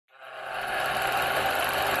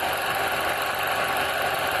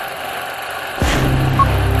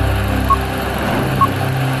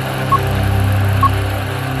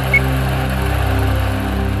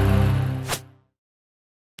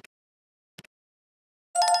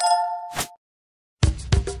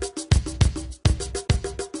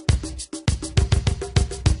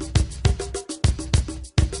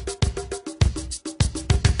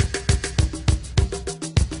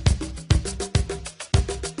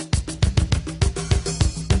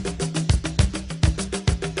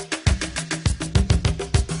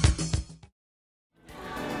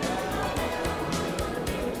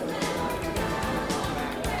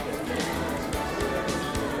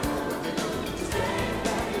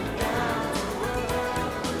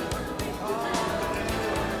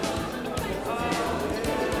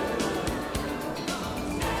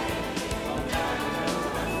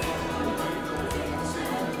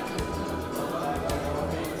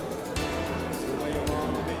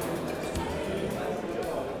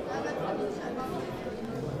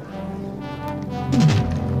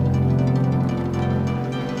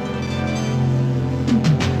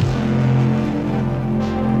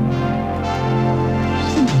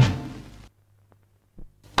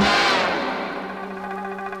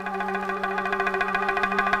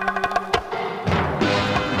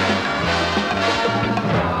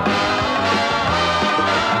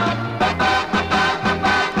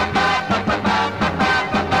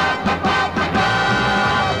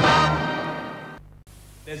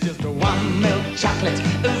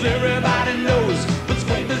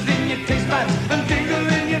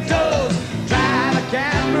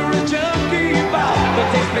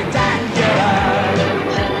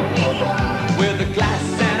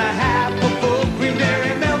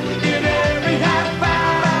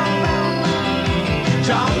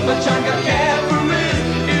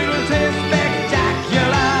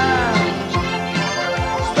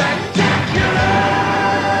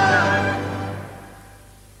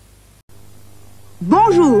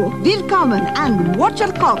Willkommen and watch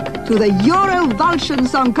your cock to the Eurovision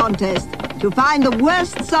Song Contest to find the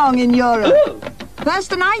worst song in Europe. Ooh.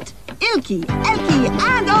 First tonight, Ilki, Elki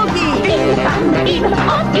and Ogi.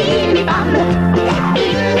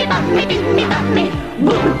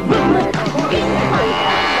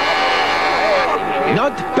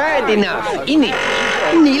 Not bad enough, innit?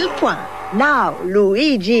 Nil point. Now,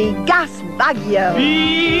 Luigi Gasbaglio.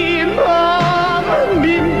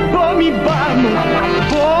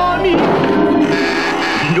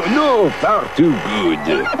 No, far too good.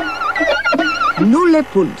 Nulle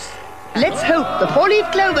Puls. Let's hope the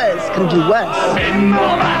four-leaf clovers can do worse.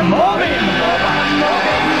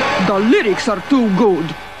 The lyrics are too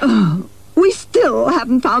good. We still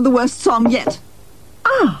haven't found the worst song yet.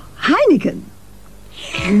 Ah, Heineken.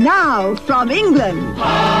 Now from England.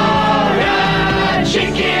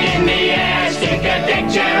 Shake it in the air, stick a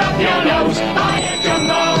picture up your nose. Buy a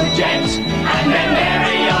jumbo jets, and then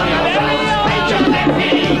bury all your foes. Make your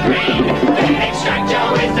lefty green, then extract your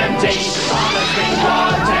wisdom teeth. On a string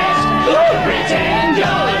quartet, pretend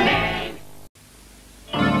you're an egg.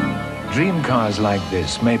 Dream cars like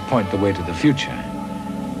this may point the way to the future,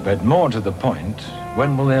 but more to the point,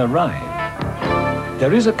 when will they arrive?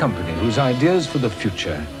 There is a company whose ideas for the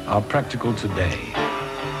future are practical today.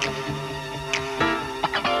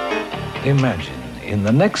 Imagine, in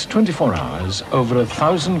the next 24 hours, over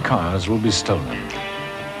 1,000 cars will be stolen.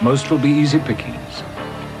 Most will be easy pickings.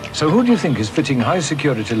 So who do you think is fitting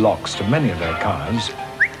high-security locks to many of their cars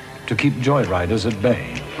to keep joyriders at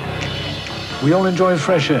bay? We all enjoy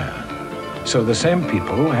fresh air, so the same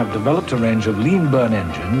people have developed a range of lean burn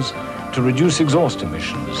engines to reduce exhaust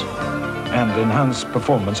emissions and enhance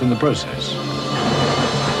performance in the process.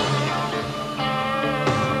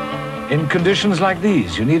 In conditions like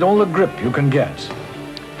these, you need all the grip you can get.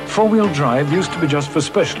 Four-wheel drive used to be just for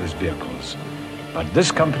specialist vehicles, but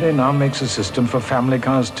this company now makes a system for family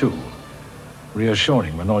cars too.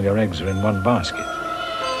 Reassuring when all your eggs are in one basket.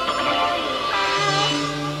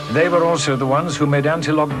 They were also the ones who made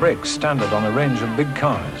anti-lock brakes standard on a range of big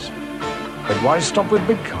cars. But why stop with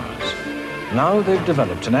big cars? Now they've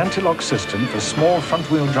developed an anti-lock system for small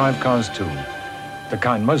front-wheel drive cars too, the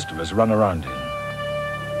kind most of us run around in.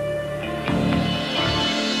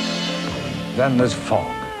 Then there's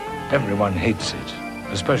fog. Everyone hates it,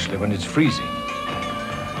 especially when it's freezing.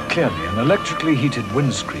 Clearly, an electrically heated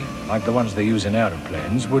windscreen, like the ones they use in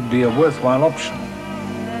aeroplanes, would be a worthwhile option.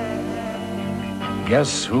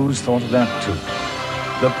 Guess who's thought of that too?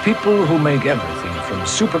 The people who make everything from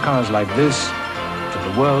supercars like this to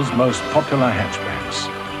the world's most popular hatchbacks.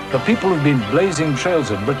 The people who've been blazing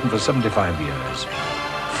trails in Britain for 75 years.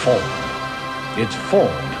 Ford. It's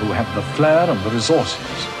Ford who have the flair and the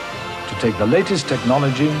resources to take the latest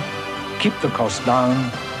technology, keep the cost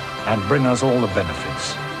down, and bring us all the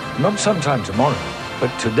benefits. Not sometime tomorrow,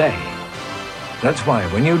 but today. That's why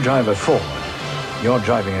when you drive a Ford, you're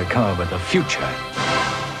driving a car with a future.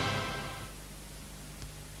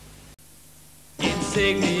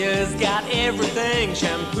 Insignia's got everything,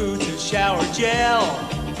 shampoo to shower gel,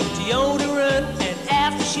 deodorant and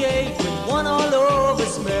aftershave with one all-over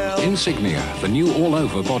smell. Insignia, the new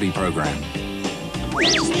all-over body program.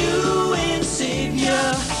 There's new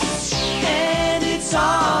Insignia, and it's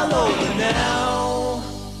all over now.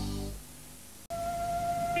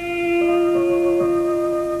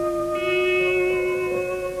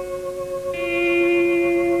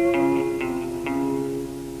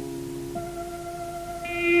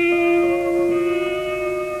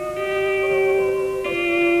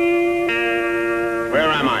 Where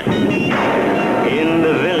am I? In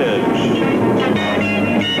the village.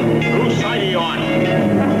 Whose side are you on?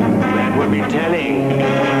 That would be telling.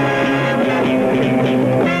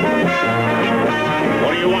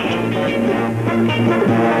 What do you want?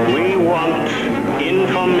 We want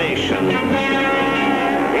information.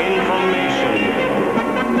 Information.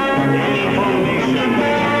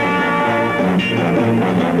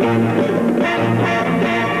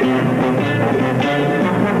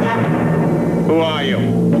 Who are you? You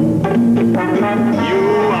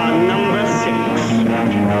are number 6.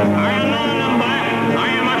 I am not a number. I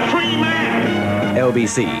am a free man.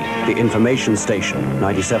 LBC, the information station,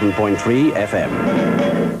 97.3 FM.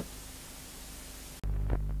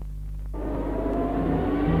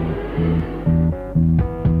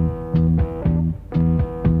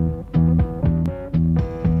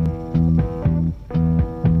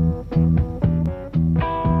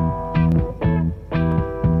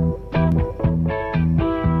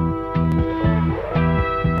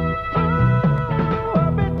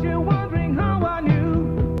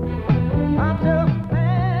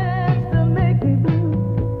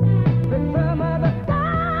 Some of the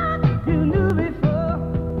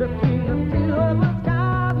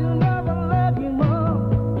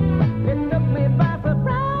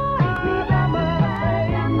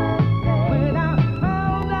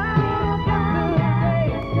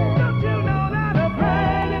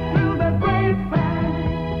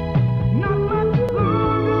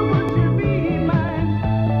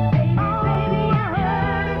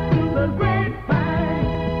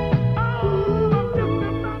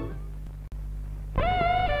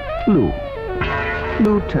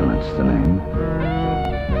Tennant's the name.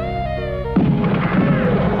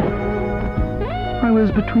 I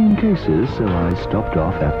was between cases, so I stopped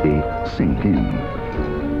off at the Sink Inn.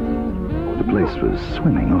 The place was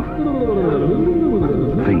swimming over.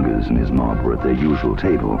 Fingers and his mob were at their usual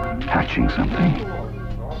table, hatching something.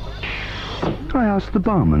 I asked the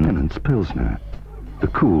barman Tennant's Pilsner. The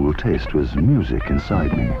cool taste was music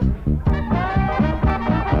inside me.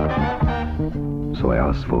 So I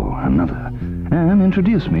asked for another, and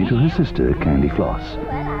introduced me to her sister, Candy Floss.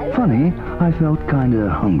 Funny, I felt kinda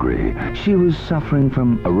hungry. She was suffering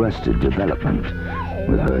from arrested development.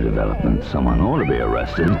 With her development, someone ought to be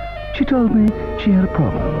arrested. She told me she had a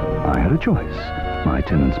problem. I had a choice. My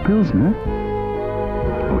Tennant's Pilsner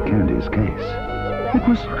or Candy's case. It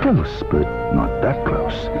was close, but not that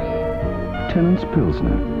close. Tennant's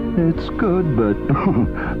Pilsner. It's good, but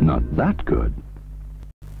not that good.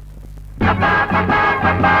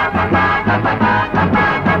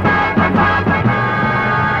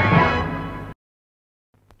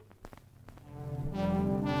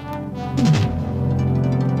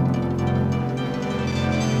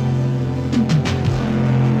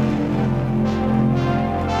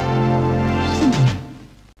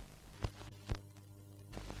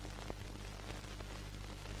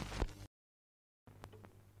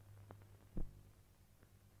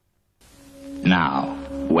 Now,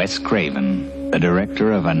 Wes Craven, the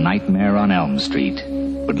director of A Nightmare on Elm Street,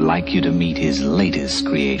 would like you to meet his latest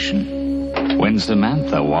creation. When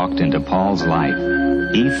Samantha walked into Paul's life,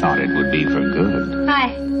 he thought it would be for good.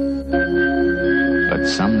 Hi. But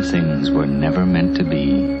some things were never meant to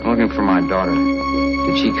be. I'm looking for my daughter.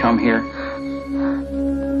 Did she come here?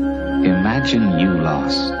 Imagine you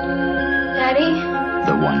lost Daddy?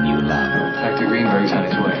 the one you love. Dr. Greenberg's on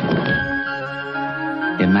his way.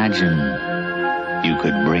 Imagine you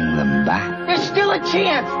could bring them back. There's still a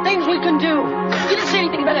chance. Things we can do. You didn't say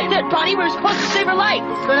anything about a dead body. We were supposed to save her life.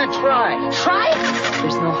 We're gonna try. Try?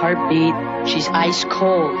 There's no heartbeat. She's ice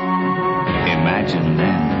cold. Imagine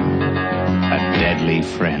then a deadly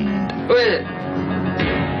friend. Who is it?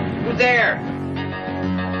 Who's there?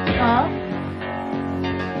 Huh?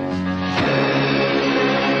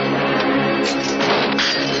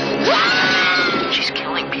 She's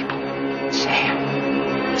killing people.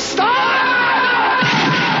 Sam. Stop!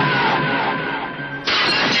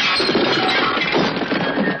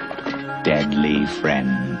 Deadly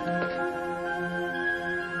friend.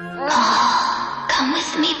 Paul, come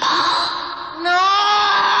with me, Paul. No!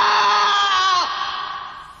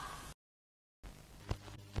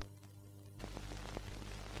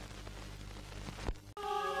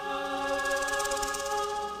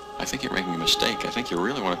 I think you're making a mistake. I think you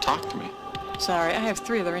really want to talk to me. Sorry, I have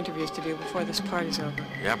 3 other interviews to do before this party's over.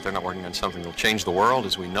 Yeah, but they're not working on something that'll change the world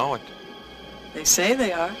as we know it. They say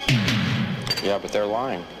they are. Yeah, but they're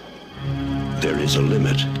lying. There is a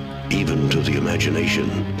limit, even to the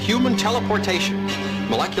imagination. Human teleportation,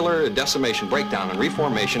 molecular decimation, breakdown, and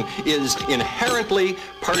reformation is inherently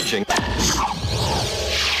purging.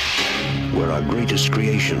 Where our greatest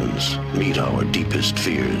creations meet our deepest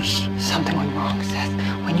fears. Something went wrong, Seth.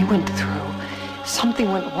 When you went through,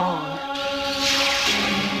 something went wrong.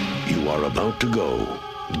 You are about to go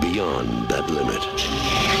beyond that limit.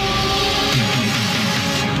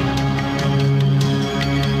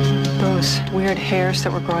 Those weird hairs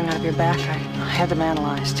that were growing out of your back, I had them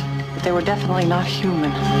analyzed. But they were definitely not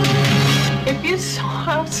human. If you saw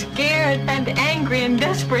how scared and angry and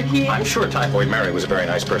desperate he... I'm sure Typhoid Mary was a very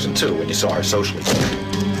nice person, too, when you saw her socially.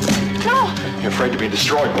 No! You're afraid to be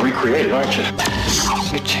destroyed and recreated, aren't you?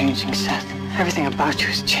 You're changing, Seth. Everything about you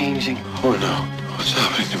is changing. Oh, no. What's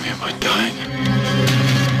happening to me? Am I dying?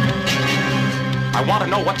 I want to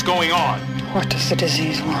know what's going on. What does the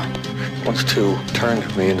disease want? It wants to turn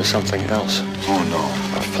me into something else. Oh, no.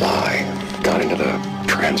 A fly got into the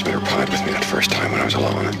transmitter pod with me that first time when I was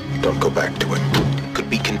alone. Don't go back to it. It could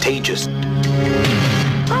be contagious.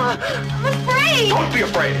 I'm afraid! Don't be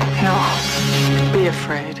afraid! No. Be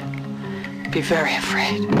afraid. Be very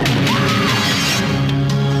afraid.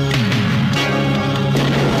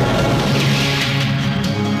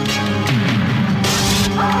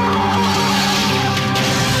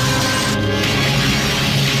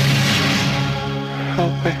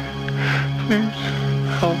 Help me. Please,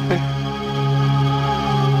 help me.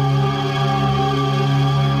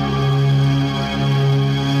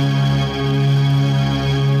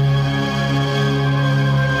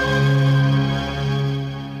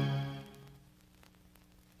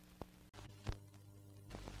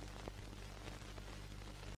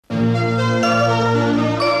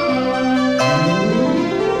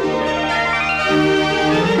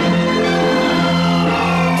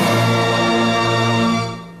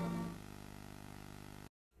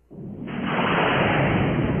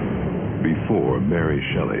 before Mary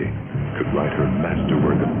Shelley could write her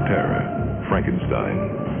masterwork of terror, Frankenstein,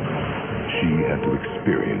 she had to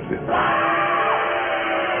experience it.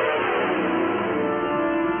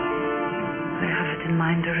 I have it in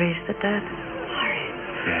mind to raise the dead. Hurry.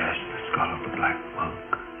 Yes, the skull of the Black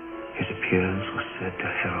Monk. His appearance was said to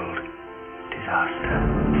herald disaster.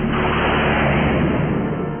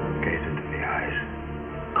 Gaze into the eyes.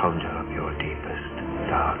 Conjure up your deepest,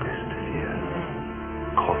 darkest fear.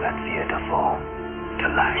 Call that fear to form, to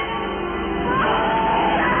life.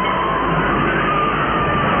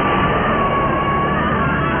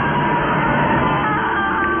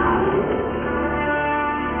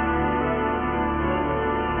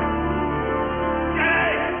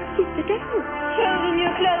 It's the devil. Show them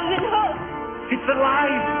your clothes and hook. It's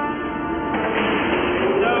alive!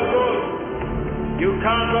 No good. You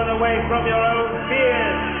can't run away from your own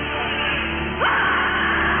fears.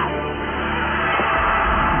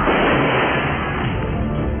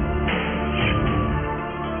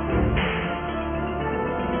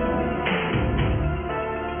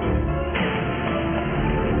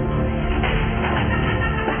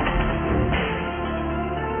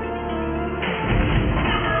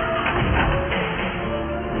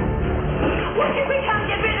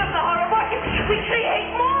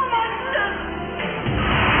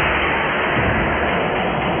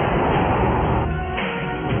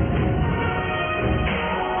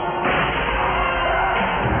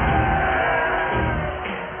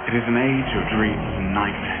 It is an age of dreams and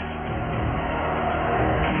nightmares.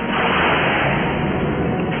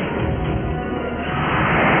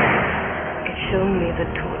 It's shown me the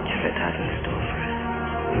torture it has in store for us.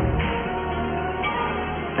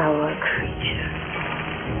 Our creature.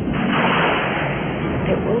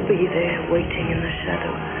 It will be there waiting in the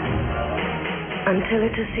shadows until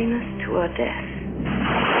it has seen us to our death.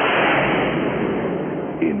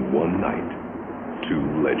 In one night, two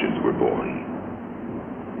legends were born.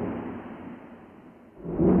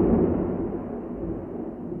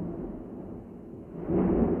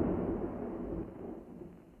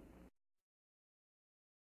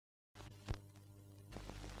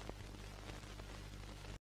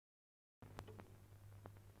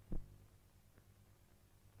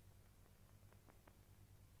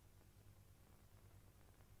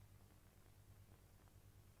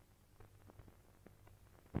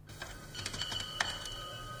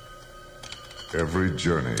 Every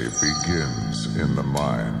journey begins in the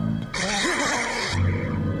mind.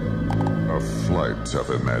 A flight of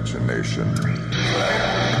imagination.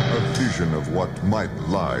 A vision of what might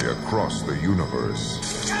lie across the universe.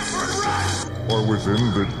 Or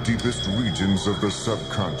within the deepest regions of the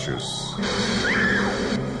subconscious.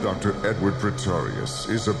 Dr. Edward Pretorius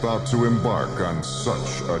is about to embark on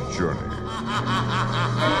such a journey.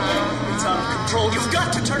 It's out of control. You've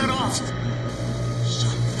got to turn it off.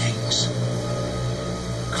 Something's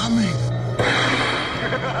coming.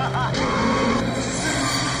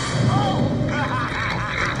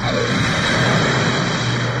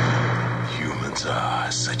 Humans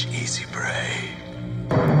are such easy prey.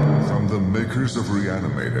 From the makers of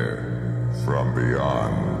Reanimator, from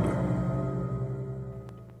beyond.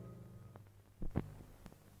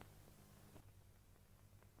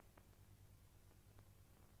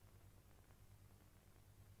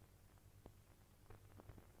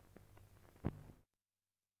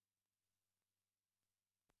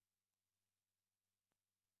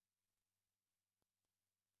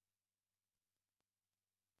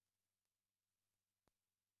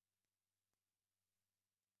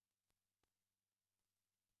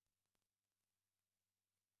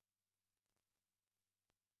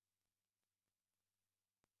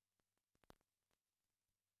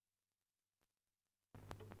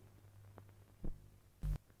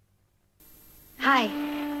 Hi.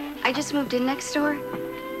 I just moved in next door.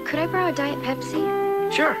 Could I borrow a Diet Pepsi?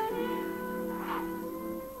 Sure.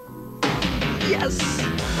 Yes!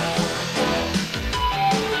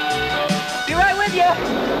 Be right with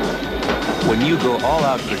you. When you go all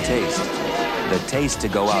out for taste, the taste to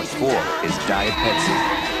go out for is Diet Pepsi.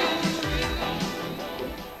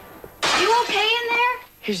 You okay in there?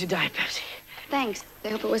 Here's your Diet Pepsi. Thanks. I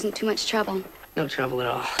hope it wasn't too much trouble. No trouble at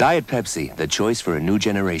all. Diet Pepsi, the choice for a new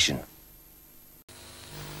generation.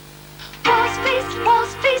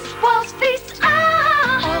 Walls feast,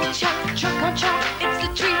 ah! On chock on chock, it's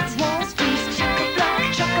the treat. Walls feast, chock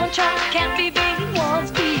on chock, can't be beaten.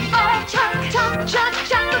 Walls feast, oh, chock a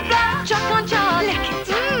block, chock on chock. Lick it,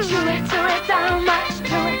 chew it, so much,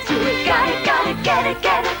 do it. Got it,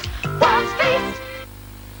 get it. Walls feast.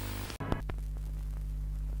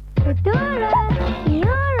 Fedora,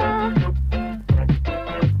 Fiore.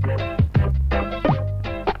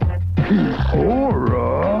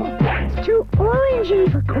 Cora? It's too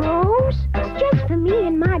orangey for crows. It's just for me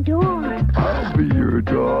and my dog. I'll be your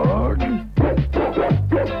dog.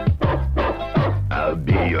 I'll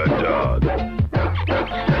be your dog.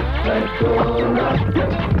 Cora.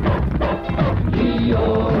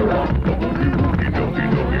 Fiore.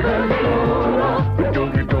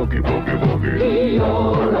 Doggy, doggy, boogie, boogie.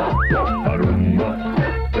 Fiore. Arumba.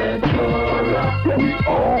 We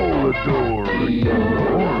all adore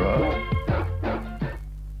Fiore.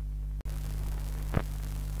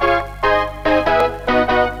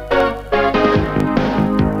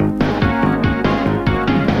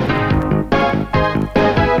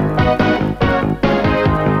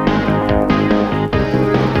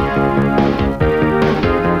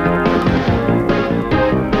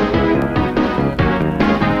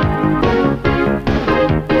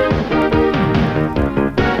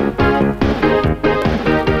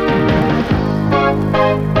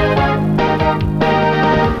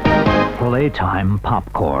 Playtime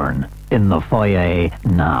popcorn in the foyer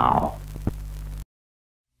now.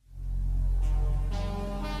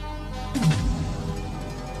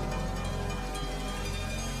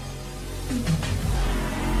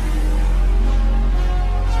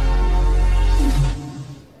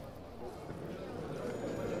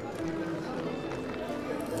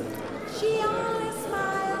 She only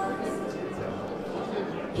smiles.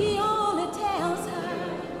 He only tells her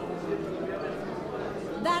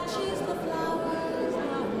that she's the flowers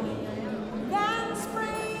that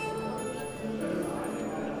spring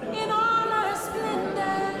in all her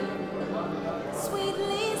splendor,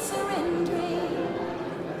 sweetly surrendering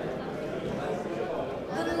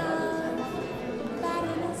the love, that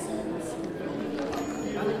innocence,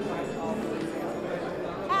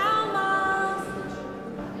 almost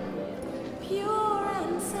pure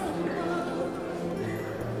and simple,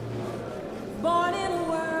 born in a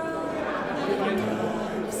world that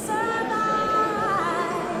survives.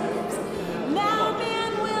 Now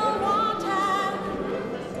men will want her,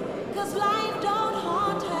 'cause life don't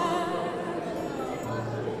haunt her.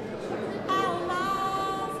 Our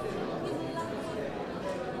lives is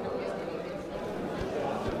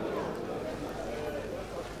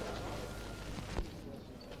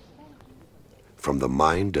From the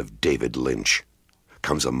mind of David Lynch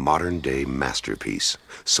comes a modern-day masterpiece,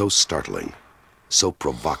 so startling, so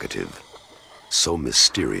provocative, so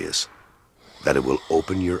mysterious, that it will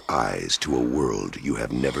open your eyes to a world you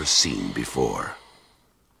have never seen before.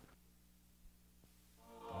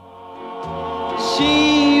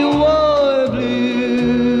 She wore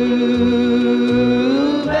blue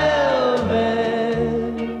velvet,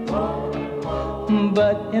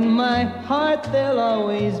 but in my heart there'll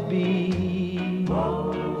always be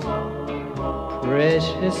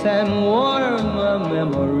precious and warm a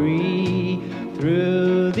memory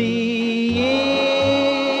through the years,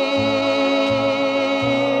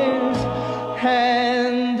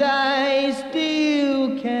 and I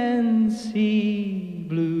still can see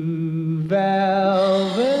blue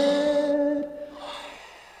velvet.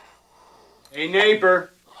 Hey, neighbor.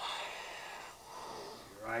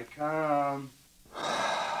 Here I come.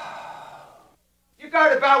 You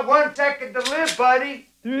got about 1 second to live, buddy.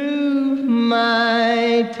 Through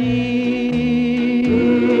my tears.